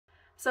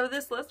So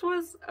this list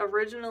was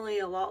originally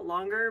a lot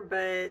longer,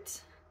 but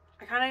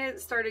I kind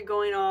of started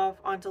going off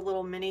onto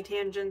little mini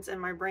tangents in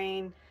my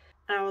brain.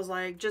 And I was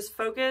like, just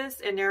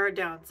focus and narrow it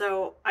down.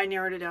 So I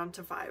narrowed it down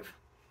to 5.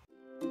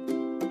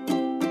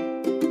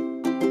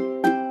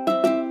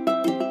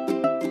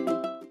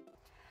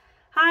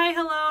 Hi,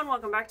 hello, and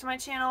welcome back to my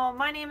channel.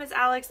 My name is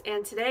Alex,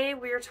 and today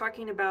we are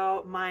talking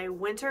about my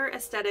winter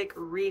aesthetic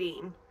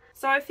reading.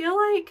 So I feel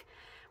like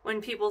when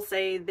people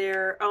say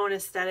their own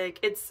aesthetic,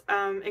 it's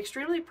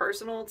extremely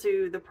personal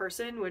to the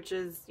person, which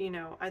is, you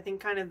know, I think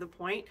kind of the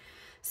point.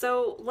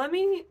 So let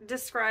me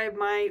describe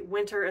my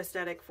winter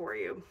aesthetic for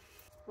you.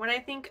 When I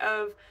think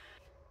of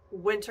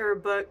winter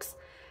books,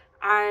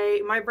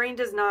 my brain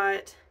does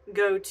not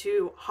go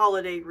to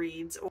holiday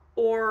reads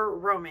or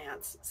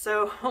romance.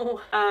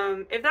 So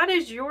if that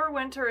is your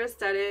winter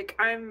aesthetic,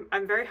 I'm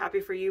very happy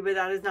for you, but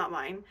that is not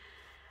mine.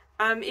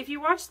 If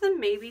you watch the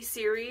Maybe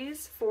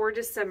series for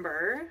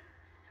December,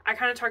 I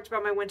kind of talked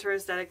about my winter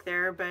aesthetic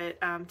there, but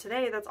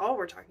today that's all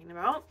we're talking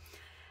about.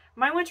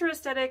 My winter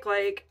aesthetic,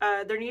 like,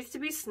 there needs to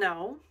be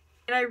snow,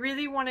 and I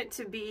really want it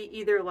to be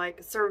either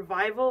like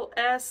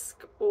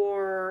survival-esque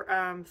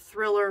or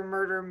thriller,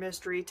 murder,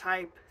 mystery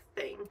type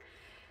thing.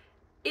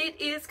 It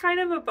is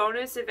kind of a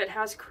bonus if it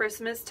has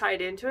Christmas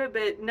tied into it,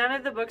 but none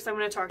of the books I'm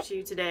going to talk to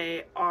you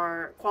today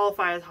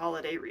qualify as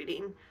holiday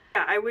reading.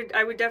 Yeah, I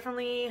would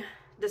definitely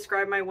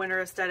describe my winter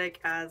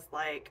aesthetic as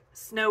like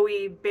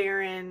snowy,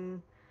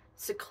 barren,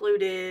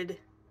 secluded,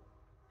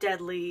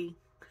 deadly,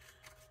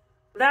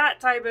 that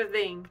type of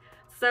thing.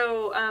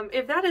 So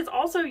if that is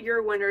also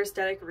your winter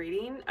aesthetic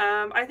reading,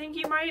 I think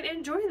you might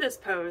enjoy this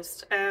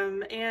post.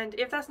 And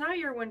if that's not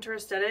your winter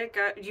aesthetic,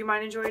 you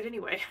might enjoy it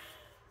anyway.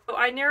 So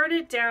I narrowed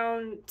it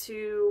down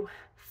to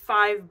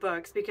 5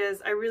 books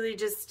because I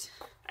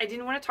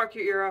didn't want to talk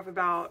your ear off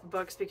about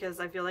books because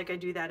I feel like I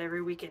do that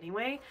every week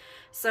anyway.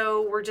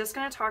 So we're just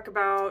going to talk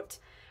about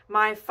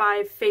my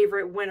 5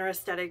 favorite winter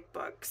aesthetic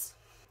books.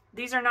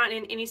 These are not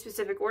in any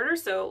specific order,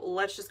 so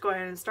let's just go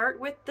ahead and start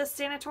with The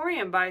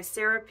Sanatorium by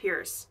Sarah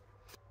Pearse.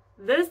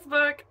 This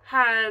book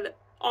had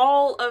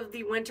all of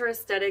the winter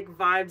aesthetic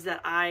vibes that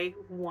I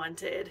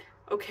wanted.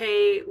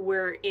 Okay,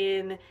 we're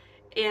in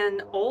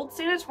an old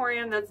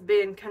sanatorium that's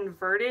been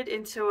converted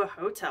into a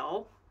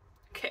hotel.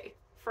 Okay,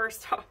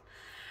 first off,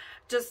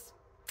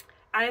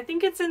 I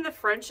think it's in the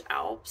French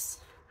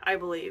Alps, I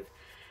believe,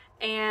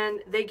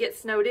 and they get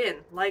snowed in,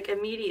 like,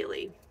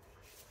 immediately.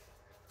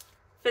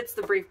 Fits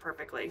the brief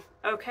perfectly.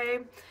 Okay,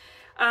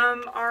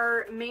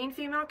 our main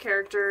female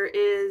character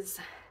is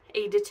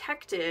a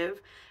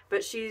detective,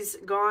 but she's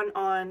gone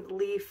on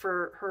leave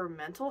for her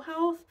mental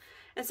health,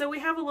 and so we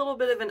have a little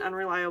bit of an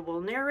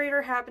unreliable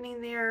narrator happening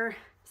there.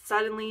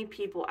 Suddenly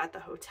people at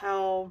the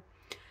hotel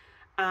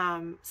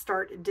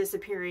start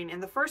disappearing,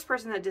 and the first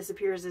person that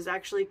disappears is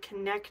actually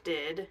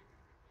connected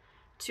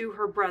to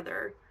her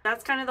brother.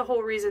 That's kind of the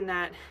whole reason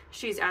that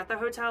she's at the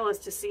hotel, is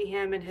to see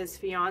him and his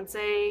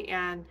fiance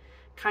and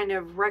kind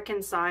of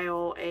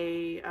reconcile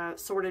a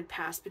sordid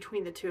past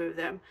between the two of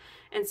them.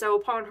 And so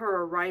upon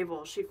her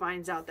arrival, she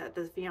finds out that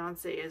the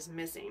fiance is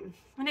missing,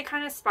 and it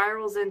kind of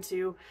spirals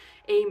into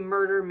a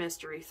murder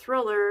mystery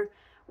thriller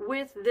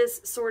with this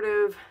sort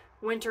of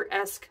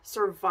winter-esque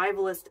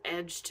survivalist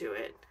edge to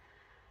it.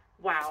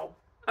 Wow.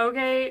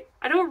 Okay,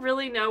 I don't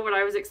really know what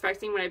I was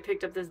expecting when I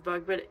picked up this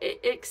book, but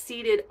it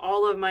exceeded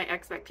all of my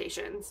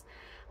expectations.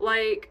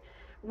 Like,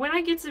 when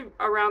I get to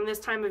around this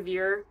time of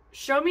year,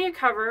 show me a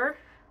cover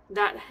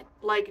that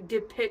like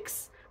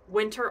depicts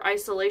winter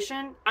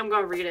isolation, I'm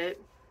gonna read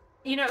it.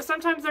 You know,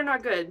 sometimes they're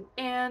not good,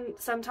 and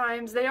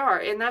sometimes they are,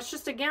 and that's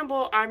just a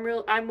gamble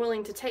I'm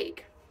willing to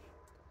take.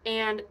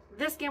 And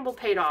this gamble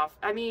paid off.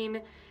 I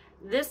mean,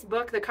 this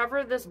book, the cover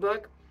of this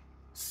book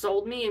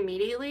sold me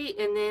immediately,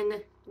 and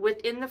then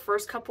within the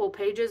first couple of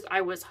pages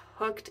I was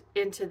hooked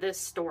into this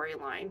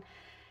storyline.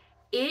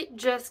 It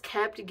just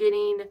kept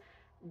getting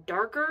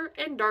darker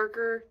and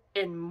darker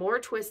and more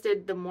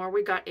twisted the more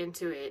we got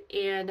into it,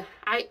 and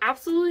I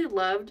absolutely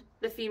loved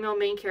the female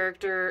main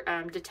character,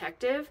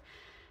 detective,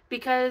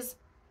 because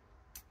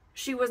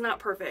she was not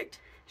perfect.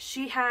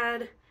 She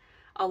had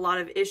a lot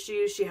of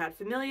issues. She had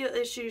familial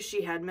issues,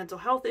 she had mental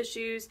health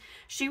issues,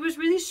 she was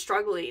really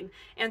struggling,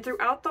 and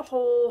throughout the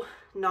whole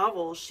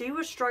novel she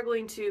was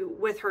struggling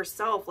with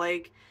herself,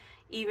 like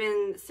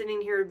even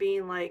sitting here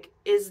being like,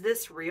 is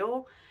this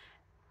real,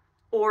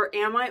 or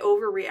am I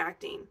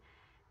overreacting?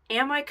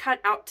 Am I cut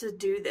out to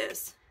do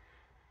this?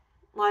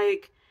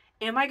 Like,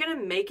 am I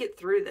gonna make it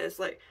through this?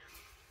 Like,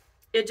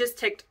 it just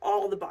ticked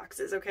all the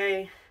boxes,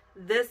 okay?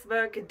 This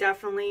book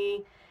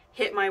definitely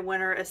hit my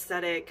winter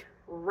aesthetic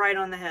right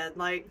on the head.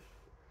 Like,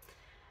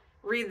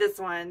 read this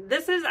one.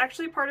 This is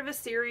actually part of a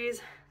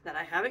series that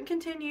I haven't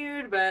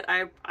continued, but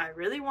I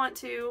really want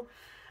to.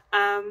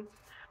 I'm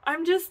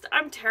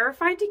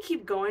terrified to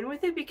keep going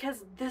with it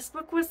because this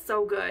book was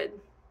so good.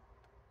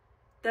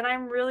 Then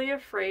I'm really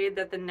afraid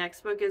that the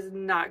next book is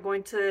not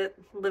going to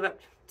live up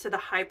to the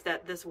hype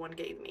that this one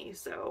gave me.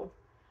 So,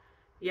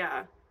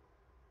 yeah.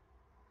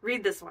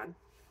 Read this one.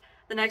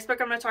 The next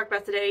book I'm going to talk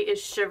about today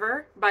is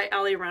Shiver by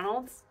Allie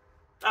Reynolds.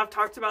 I've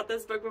talked about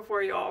this book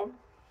before, y'all.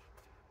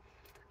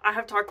 I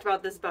have talked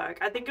about this book.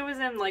 I think it was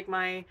in like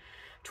my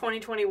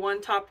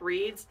 2021 top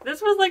reads.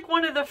 This was like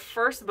one of the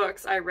first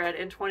books I read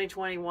in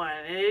 2021,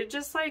 and it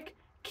just like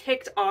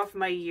kicked off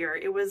my year.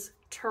 It was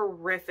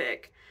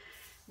terrific.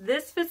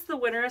 This fits the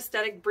winter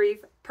aesthetic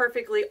brief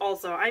perfectly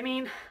also. I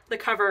mean, the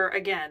cover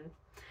again.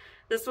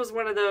 This was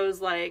one of those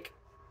like,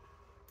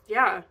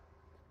 yeah,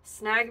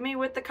 snag me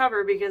with the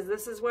cover because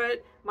this is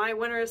what my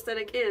winter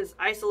aesthetic is.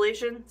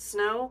 Isolation,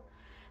 snow.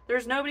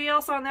 There's nobody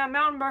else on that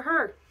mountain but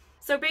her.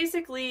 So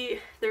basically,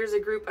 there's a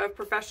group of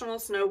professional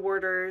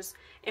snowboarders,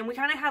 and we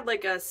kind of had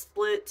like a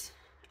split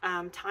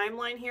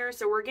timeline here.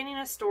 So we're getting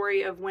a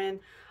story of when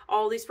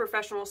all these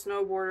professional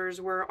snowboarders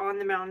were on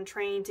the mountain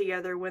training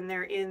together when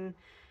they're in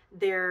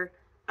their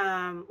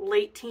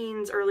late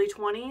teens, early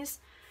 20s.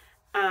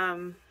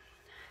 And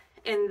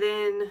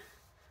then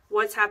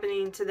what's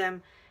happening to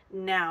them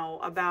now,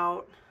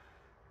 about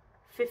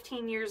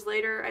 15 years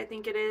later, I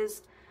think it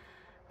is.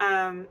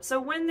 So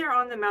when they're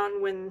on the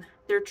mountain, when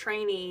they're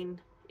training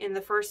in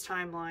the first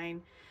timeline,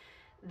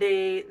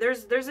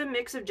 there's a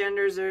mix of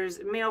genders. There's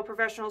male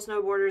professional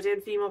snowboarders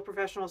and female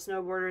professional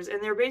snowboarders,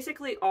 and they're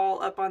basically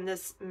all up on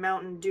this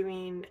mountain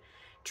doing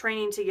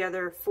training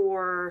together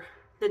for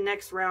the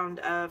next round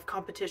of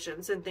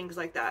competitions and things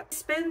like that. They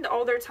spend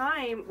all their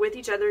time with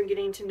each other and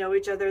getting to know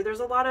each other.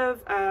 There's a lot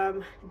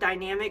of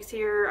dynamics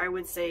here. I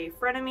would say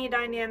frenemy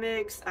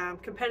dynamics,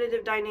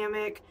 competitive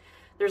dynamic.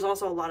 There's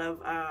also a lot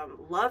of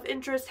love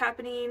interest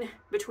happening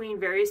between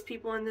various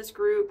people in this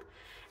group.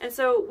 And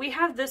so we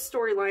have this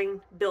storyline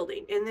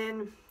building. And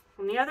then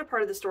on the other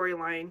part of the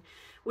storyline,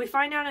 we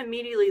find out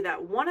immediately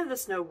that one of the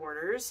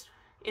snowboarders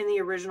in the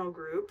original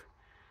group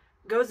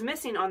goes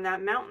missing on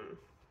that mountain.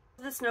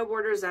 The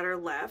snowboarders that are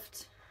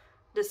left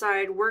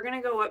decide we're going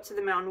to go up to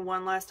the mountain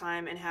one last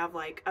time and have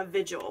like a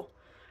vigil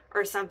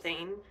or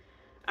something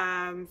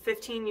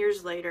 15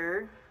 years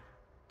later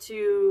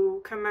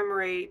to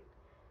commemorate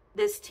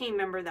this team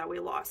member that we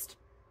lost.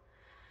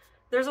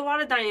 There's a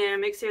lot of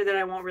dynamics here that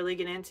I won't really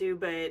get into,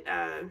 but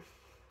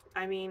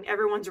I mean,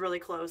 everyone's really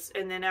close.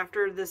 And then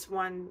after this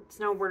one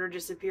snowboarder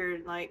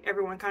disappeared, like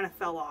everyone kind of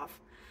fell off.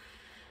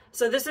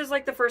 So this is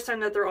like the first time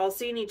that they're all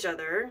seeing each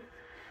other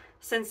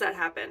since that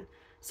happened.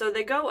 So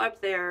they go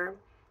up there,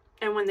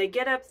 and when they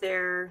get up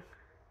there,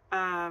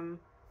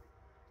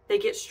 they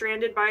get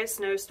stranded by a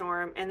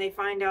snowstorm, and they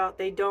find out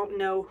they don't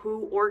know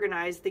who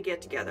organized the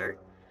get-together.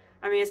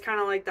 I mean, it's kind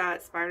of like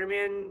that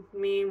Spider-Man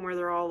meme where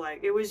they're all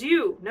like, it was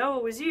you. No,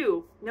 it was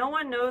you. No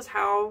one knows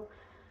how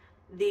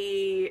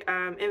the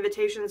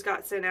invitations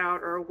got sent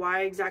out or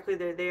why exactly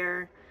they're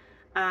there.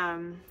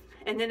 And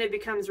then it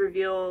becomes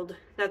revealed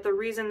that the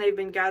reason they've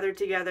been gathered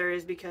together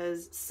is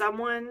because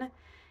someone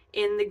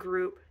in the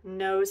group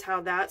knows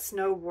how that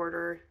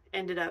snowboarder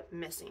ended up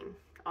missing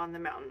on the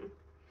mountain.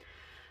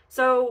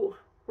 So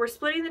we're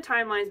splitting the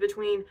timelines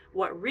between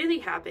what really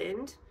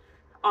happened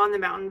on the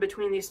mountain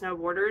between these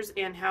snowboarders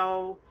and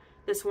how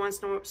this one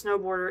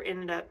snowboarder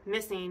ended up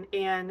missing,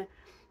 and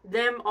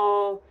them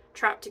all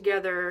trapped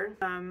together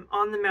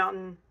on the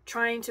mountain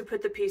trying to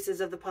put the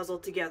pieces of the puzzle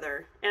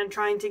together and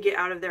trying to get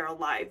out of there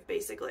alive,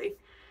 basically.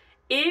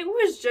 It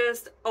was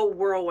just a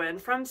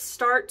whirlwind from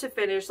start to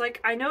finish. Like,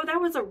 I know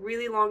that was a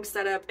really long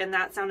setup and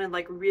that sounded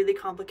like really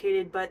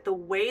complicated, but the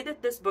way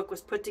that this book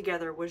was put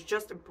together was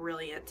just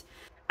brilliant.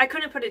 I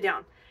couldn't put it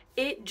down.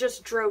 It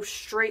just drove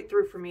straight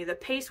through for me. The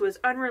pace was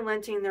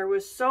unrelenting. There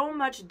was so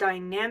much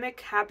dynamic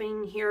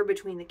happening here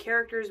between the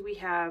characters. We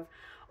have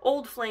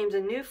old flames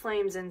and new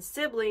flames and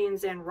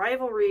siblings and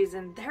rivalries,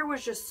 and there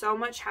was just so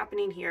much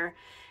happening here.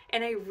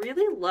 And I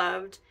really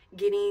loved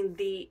getting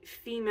the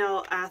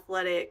female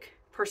athletic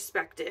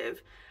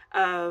perspective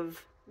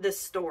of this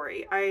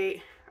story.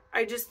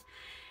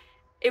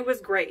 It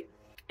was great.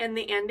 And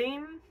the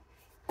ending,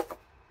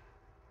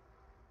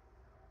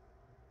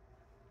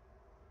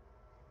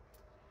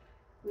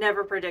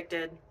 never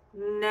predicted.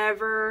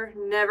 Never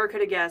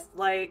could have guessed.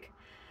 Like,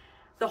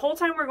 the whole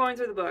time we're going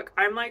through the book,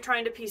 I'm like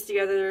trying to piece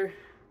together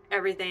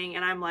everything,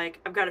 and I'm like,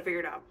 I've got to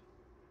figure it out.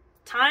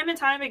 Time and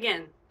time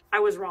again, I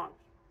was wrong.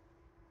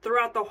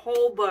 Throughout the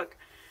whole book,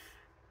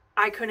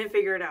 I couldn't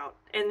figure it out.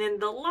 And then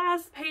the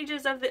last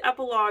pages of the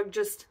epilogue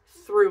just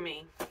threw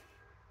me.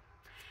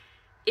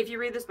 If you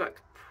read this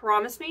book,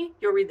 promise me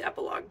you'll read the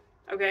epilogue,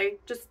 okay?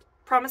 Just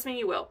promise me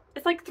you will.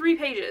 It's like 3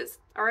 pages,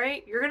 all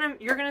right? You're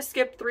gonna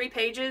skip 3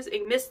 pages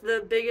and miss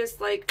the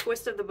biggest like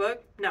twist of the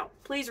book? No,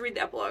 please read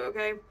the epilogue,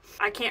 okay?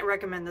 I can't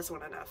recommend this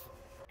one enough.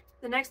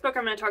 The next book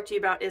I'm going to talk to you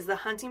about is The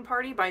Hunting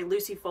Party by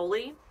Lucy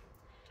Foley.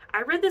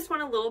 I read this one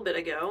a little bit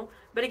ago,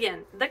 but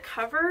again, the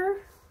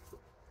cover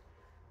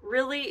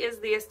really is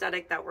the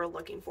aesthetic that we're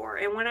looking for.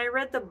 And when I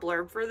read the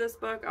blurb for this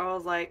book, I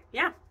was like,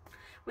 yeah.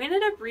 We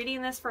ended up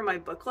reading this for my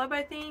book club,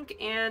 I think,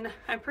 and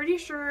I'm pretty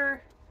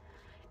sure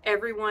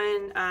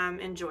everyone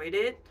enjoyed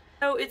it.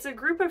 So it's a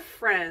group of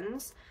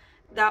friends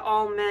that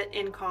all met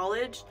in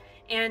college,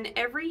 and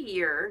every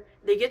year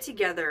they get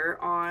together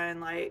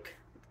on like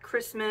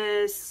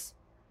Christmas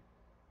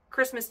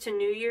to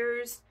New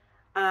Year's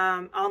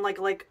on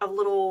like a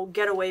little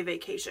getaway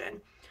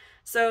vacation.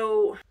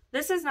 So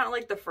this is not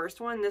like the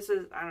first one. This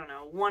is, I don't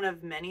know, one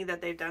of many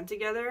that they've done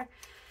together.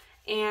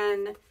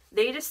 And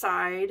they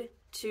decide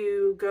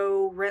to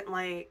go rent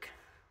like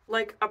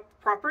a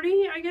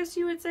property, I guess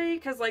you would say,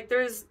 because like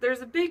there's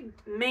a big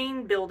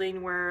main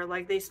building where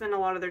like they spend a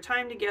lot of their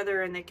time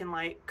together and they can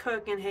like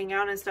cook and hang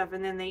out and stuff,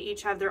 and then they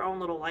each have their own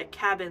little like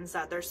cabins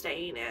that they're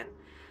staying in.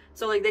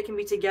 So like they can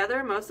be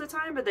together most of the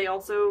time, but they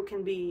also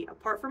can be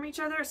apart from each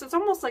other. So it's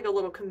almost like a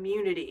little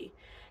community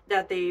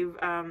that they've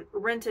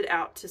rented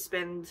out to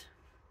spend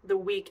the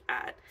week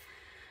at.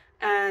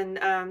 And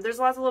there's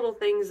lots of little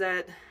things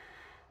that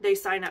they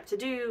sign up to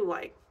do,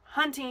 like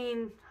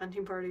hunting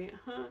party,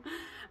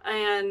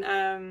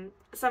 and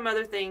some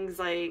other things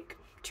like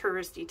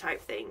touristy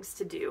type things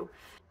to do.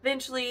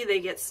 Eventually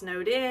they get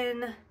snowed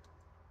in.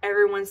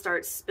 Everyone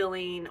starts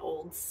spilling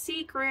old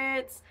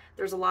secrets.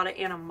 There's a lot of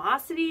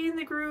animosity in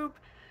the group.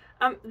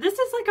 This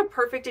is like a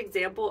perfect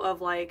example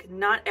of like,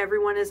 not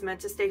everyone is meant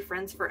to stay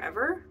friends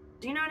forever.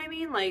 Do you know what I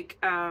mean? Like,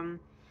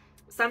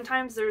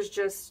 sometimes there's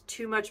just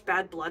too much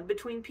bad blood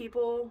between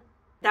people.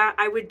 That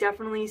I would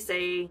definitely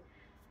say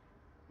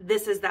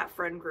this is that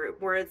friend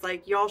group where it's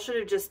like, y'all should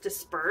have just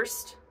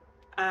dispersed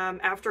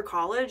after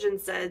college and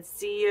said,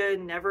 see ya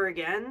never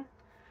again,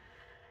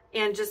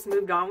 and just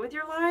moved on with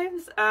your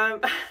lives.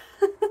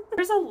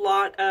 There's a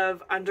lot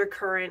of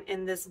undercurrent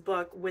in this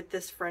book with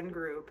this friend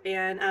group,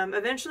 and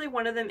eventually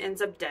one of them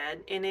ends up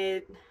dead, and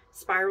it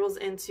spirals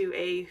into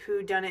a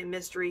whodunit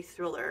mystery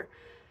thriller.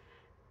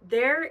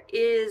 There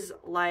is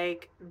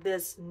like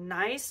this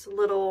nice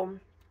little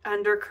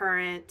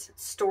undercurrent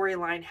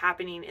storyline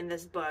happening in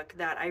this book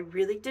that I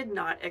really did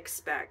not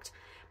expect,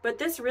 but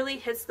this really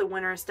hits the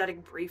winter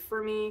aesthetic brief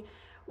for me.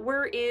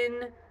 We're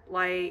in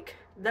like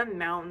the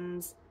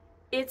mountains.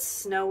 It's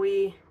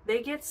snowy.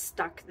 They get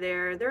stuck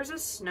there. There's a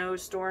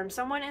snowstorm.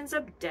 Someone ends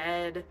up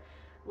dead.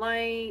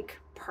 Like,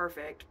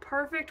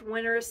 perfect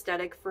winter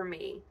aesthetic for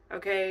me.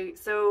 Okay,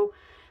 so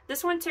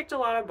this one ticked a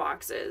lot of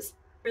boxes.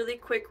 Really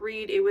quick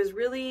read. It was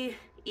really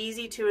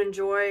easy to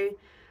enjoy.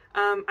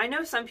 I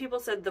know some people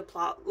said the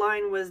plot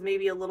line was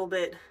maybe a little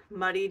bit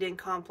muddied and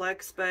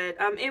complex, but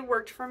it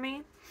worked for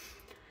me.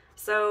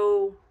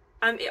 So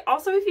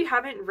also, if you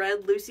haven't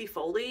read Lucy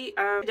Foley,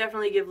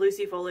 definitely give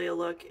Lucy Foley a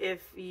look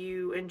if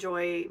you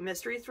enjoy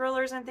mystery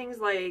thrillers and things.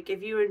 Like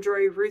if you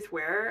enjoy Ruth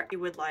Ware, you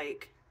would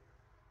like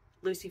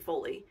Lucy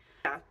Foley.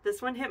 Yeah,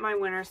 this one hit my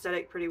winter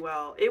aesthetic pretty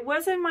well. It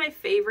wasn't my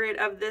favorite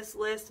of this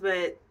list,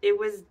 but it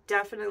was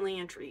definitely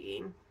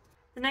intriguing.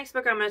 The next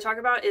book I'm going to talk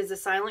about is The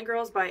Silent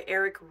Girls by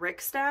Eric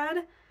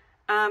Rickstad.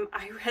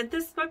 I read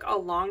this book a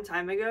long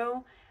time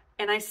ago,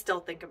 and I still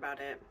think about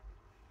it.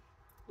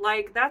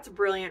 Like, that's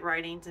brilliant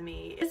writing to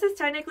me. This is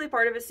technically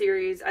part of a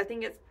series. I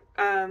think it's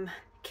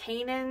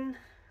Canaan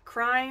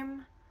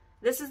Crime.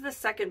 This is the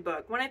second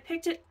book. When I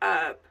picked it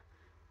up,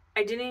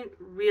 I didn't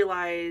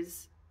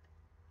realize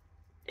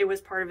it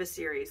was part of a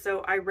series. So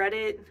I read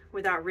it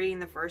without reading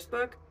the first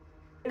book.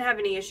 Didn't have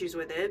any issues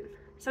with it.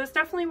 So it's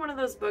definitely one of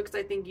those books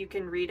I think you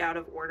can read out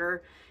of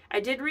order. I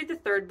did read the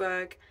third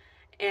book,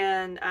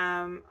 and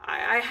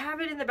I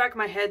have it in the back of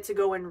my head to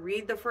go and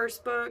read the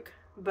first book,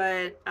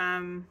 but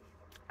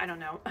I don't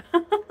know.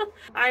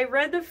 I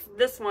read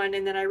this one,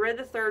 and then I read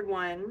the third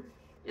one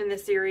in the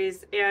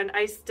series, and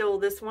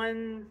this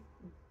one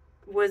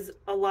was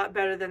a lot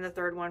better than the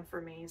third one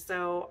for me.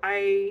 So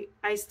I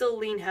still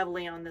lean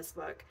heavily on this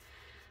book.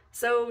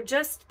 So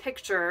just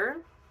picture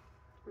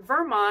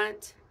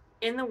Vermont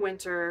in the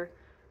winter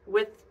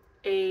with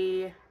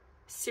a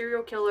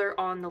serial killer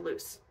on the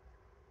loose.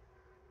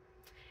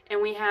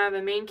 And we have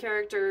a main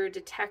character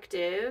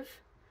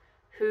detective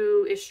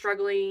who is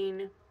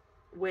struggling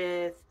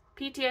with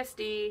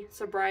PTSD,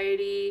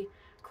 sobriety,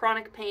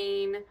 chronic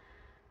pain.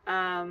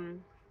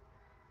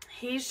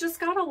 He's just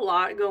got a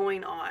lot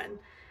going on.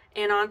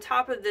 And on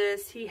top of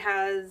this, he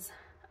has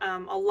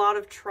a lot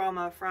of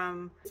trauma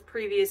from his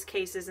previous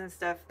cases and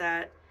stuff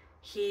that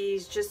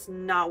he's just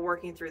not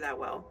working through that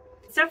well.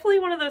 It's definitely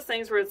one of those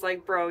things where it's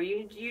like, bro,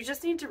 you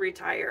just need to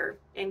retire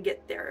and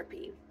get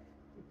therapy.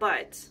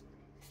 But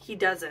he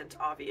doesn't,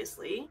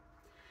 obviously,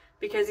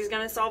 because he's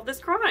going to solve this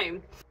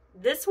crime.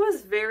 This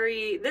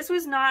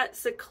was not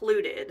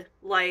secluded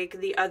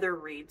like the other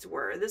reads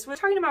were. This was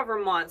talking about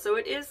Vermont, so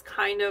it is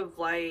kind of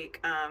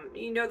like,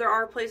 you know, there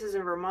are places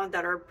in Vermont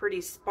that are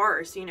pretty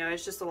sparse, you know,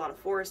 it's just a lot of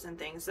forest and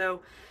things.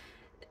 So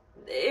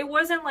it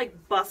wasn't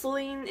like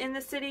bustling in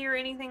the city or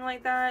anything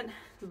like that,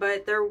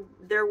 but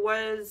there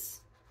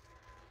was...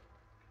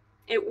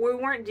 we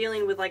weren't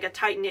dealing with like a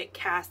tight-knit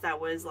cast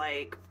that was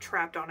like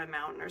trapped on a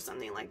mountain or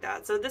something like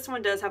that. So this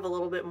one does have a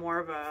little bit more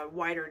of a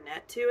wider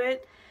net to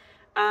it.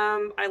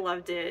 I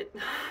loved it.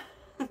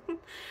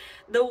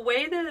 The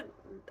way that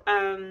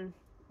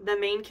the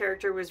main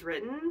character was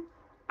written,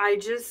 I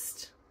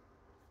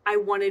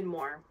wanted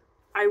more.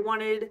 I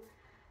wanted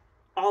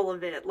all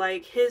of it.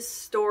 Like his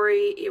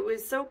story, it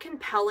was so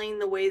compelling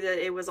the way that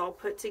it was all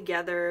put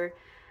together.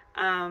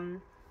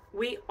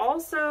 We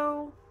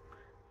also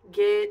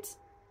get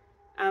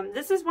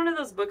This is one of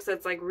those books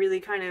that's like really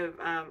kind of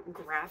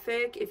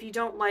graphic. If you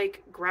don't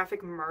like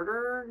graphic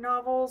murder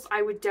novels,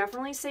 I would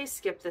definitely say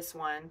skip this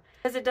one,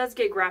 because it does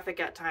get graphic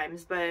at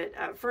times, but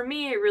for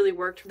me it really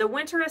worked. The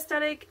winter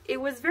aesthetic,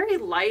 it was very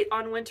light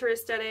on winter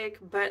aesthetic,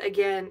 but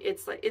again,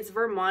 it's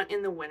Vermont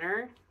in the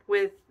winter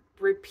with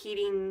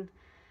repeating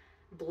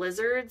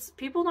blizzards.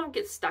 People don't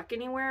get stuck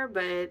anywhere,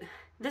 but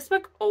this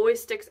book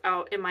always sticks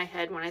out in my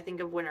head when I think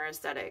of winter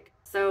aesthetic.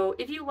 So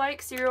if you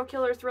like serial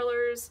killer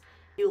thrillers,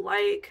 you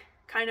like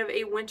kind of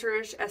a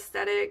winterish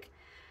aesthetic,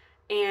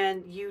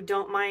 and you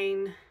don't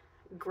mind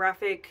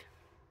graphic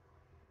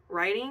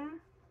writing,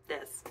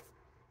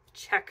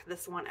 check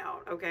this one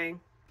out, okay?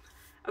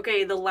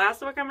 Okay, the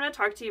last book I'm going to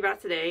talk to you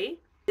about today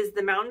is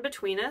The Mountain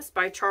Between Us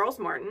by Charles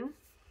Martin.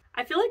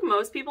 I feel like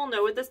most people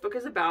know what this book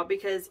is about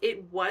because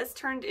it was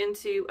turned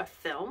into a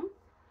film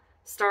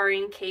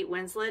starring Kate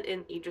Winslet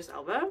and Idris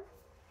Elba.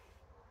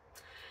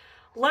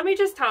 Let me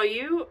just tell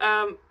you,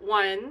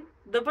 one,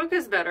 the book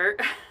is better.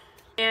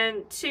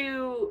 And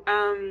two,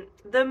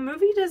 the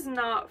movie does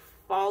not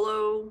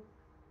follow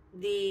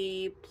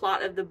the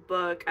plot of the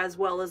book as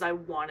well as I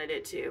wanted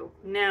it to.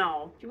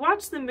 Now, if you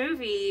watch the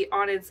movie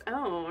on its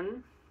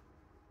own,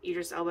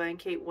 Idris Elba and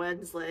Kate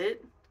Winslet,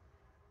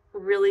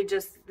 really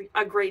just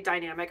a great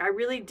dynamic. I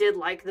really did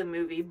like the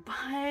movie,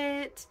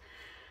 but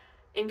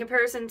in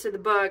comparison to the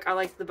book, I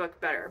liked the book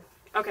better.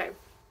 Okay,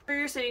 so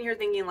you're sitting here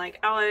thinking like,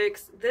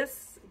 Alex,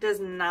 this does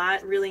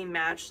not really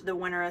match the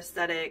winter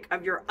aesthetic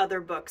of your other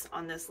books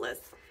on this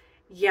list.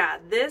 Yeah,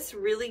 this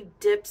really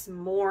dips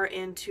more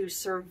into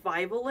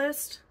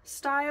survivalist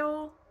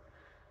style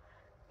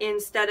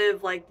instead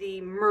of like the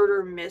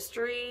murder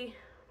mystery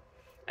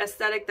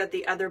aesthetic that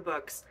the other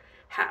books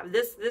have.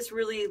 This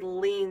really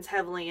leans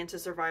heavily into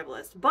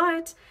survivalist,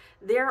 but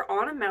they're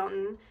on a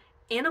mountain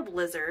in a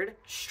blizzard,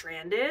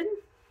 stranded.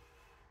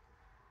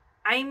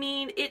 I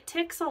mean, it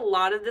ticks a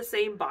lot of the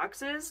same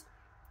boxes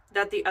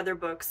that the other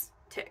books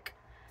tick.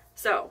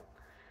 So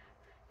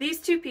these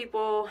two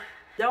people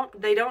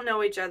don't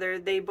know each other.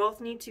 They both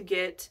need to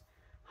get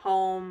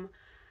home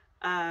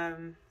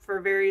for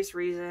various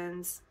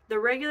reasons. The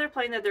regular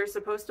plane that they're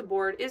supposed to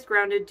board is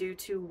grounded due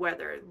to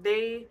weather.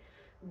 They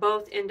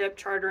both end up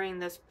chartering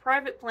this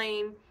private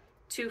plane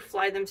to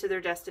fly them to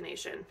their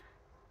destination.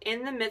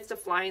 In the midst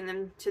of flying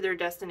them to their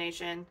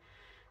destination,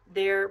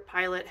 their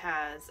pilot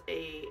has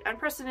an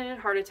unprecedented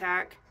heart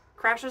attack,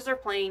 crashes their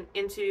plane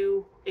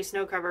into a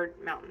snow-covered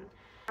mountain.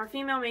 Our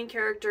female main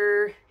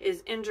character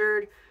is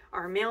injured.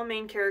 Our male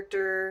main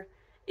character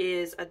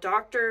is a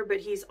doctor, but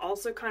he's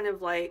also kind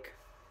of like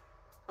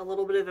a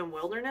little bit of a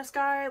wilderness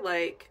guy.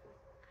 Like,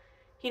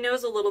 he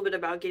knows a little bit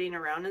about getting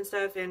around and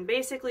stuff, and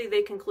basically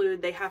they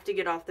conclude they have to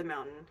get off the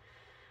mountain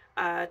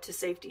to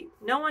safety.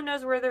 No one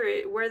knows where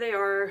they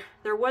are.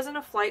 There wasn't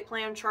a flight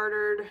plan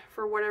chartered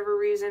for whatever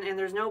reason, and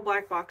there's no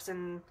black box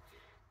in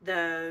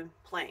the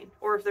plane.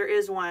 Or if there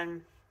is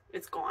one,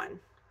 it's gone.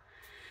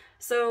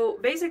 So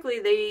basically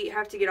they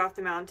have to get off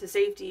the mountain to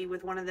safety,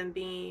 with one of them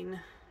being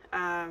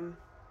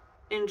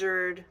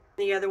injured,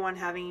 the other one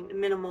having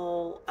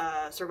minimal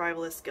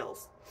survivalist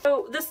skills.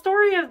 So the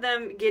story of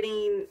them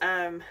getting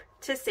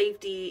to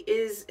safety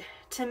is,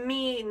 to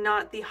me,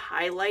 not the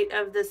highlight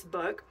of this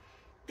book.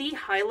 The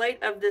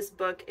highlight of this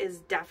book is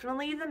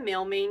definitely the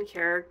male main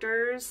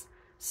character's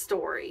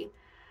story.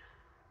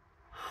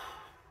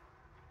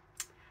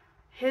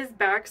 His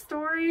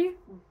backstory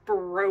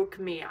broke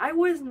me. I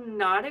was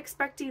not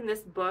expecting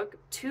this book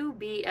to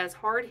be as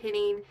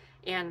hard-hitting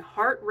and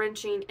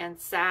heart-wrenching and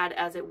sad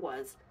as it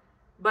was.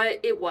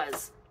 But it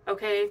was,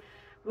 okay?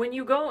 When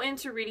you go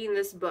into reading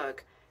this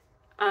book,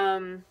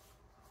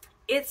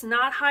 it's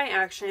not high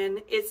action,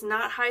 it's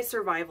not high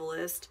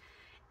survivalist.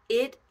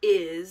 It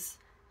is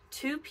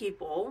two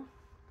people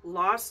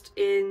lost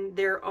in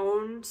their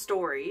own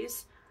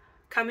stories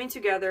coming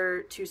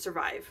together to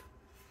survive.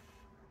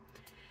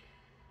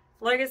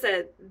 Like I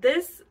said,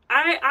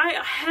 I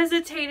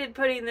hesitated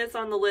putting this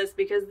on the list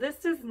because this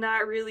does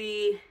not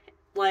really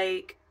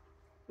like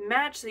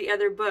match the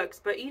other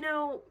books, but you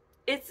know,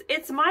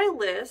 it's my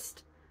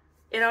list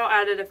and I'll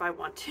add it if I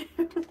want to.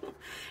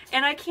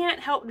 And I can't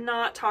help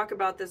not talk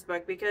about this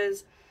book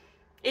because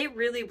it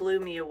really blew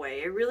me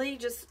away. It really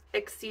just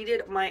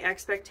exceeded my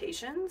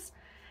expectations,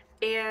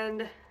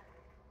 and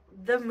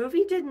the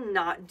movie did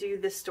not do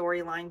the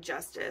storyline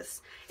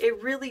justice.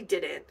 It really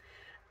didn't.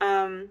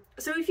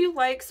 So if you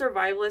like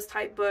survivalist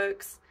type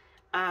books,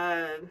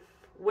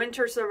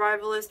 winter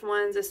survivalist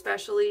ones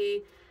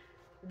especially,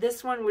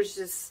 this one was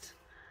just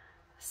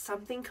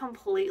something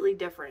completely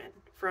different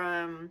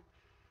from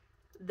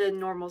the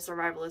normal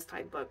survivalist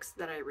type books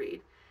that I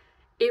read.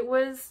 It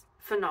was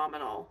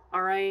phenomenal,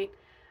 alright?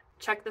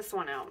 Check this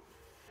one out.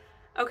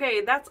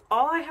 Okay, that's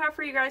all I have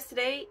for you guys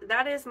today.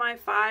 That is my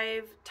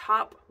 5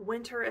 top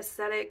winter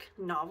aesthetic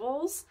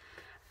novels.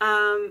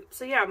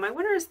 So yeah, my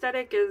winter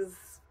aesthetic is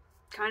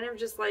kind of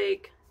just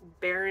like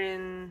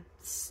barren,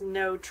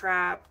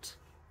 snow-trapped,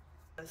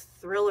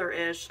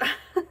 thriller-ish.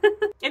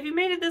 If you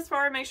made it this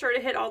far, make sure to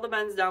hit all the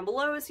buttons down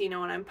below so you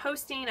know when I'm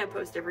posting. I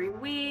post every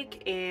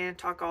week and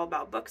talk all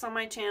about books on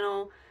my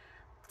channel.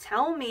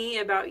 Tell me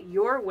about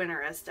your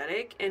winter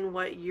aesthetic and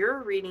what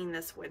you're reading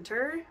this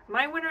winter.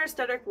 My winter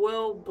aesthetic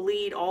will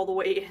bleed all the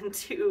way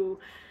into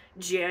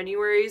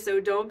January, so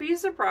don't be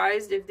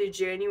surprised if the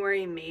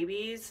January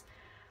maybes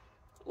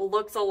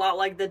looks a lot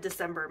like the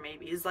December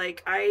maybes.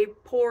 Like, I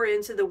pour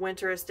into the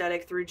winter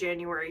aesthetic through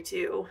January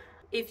too.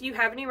 If you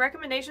have any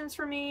recommendations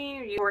for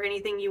me or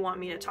anything you want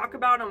me to talk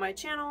about on my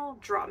channel,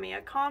 drop me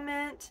a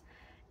comment.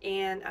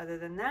 And other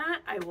than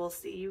that, I will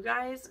see you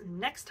guys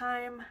next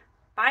time.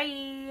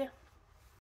 Bye!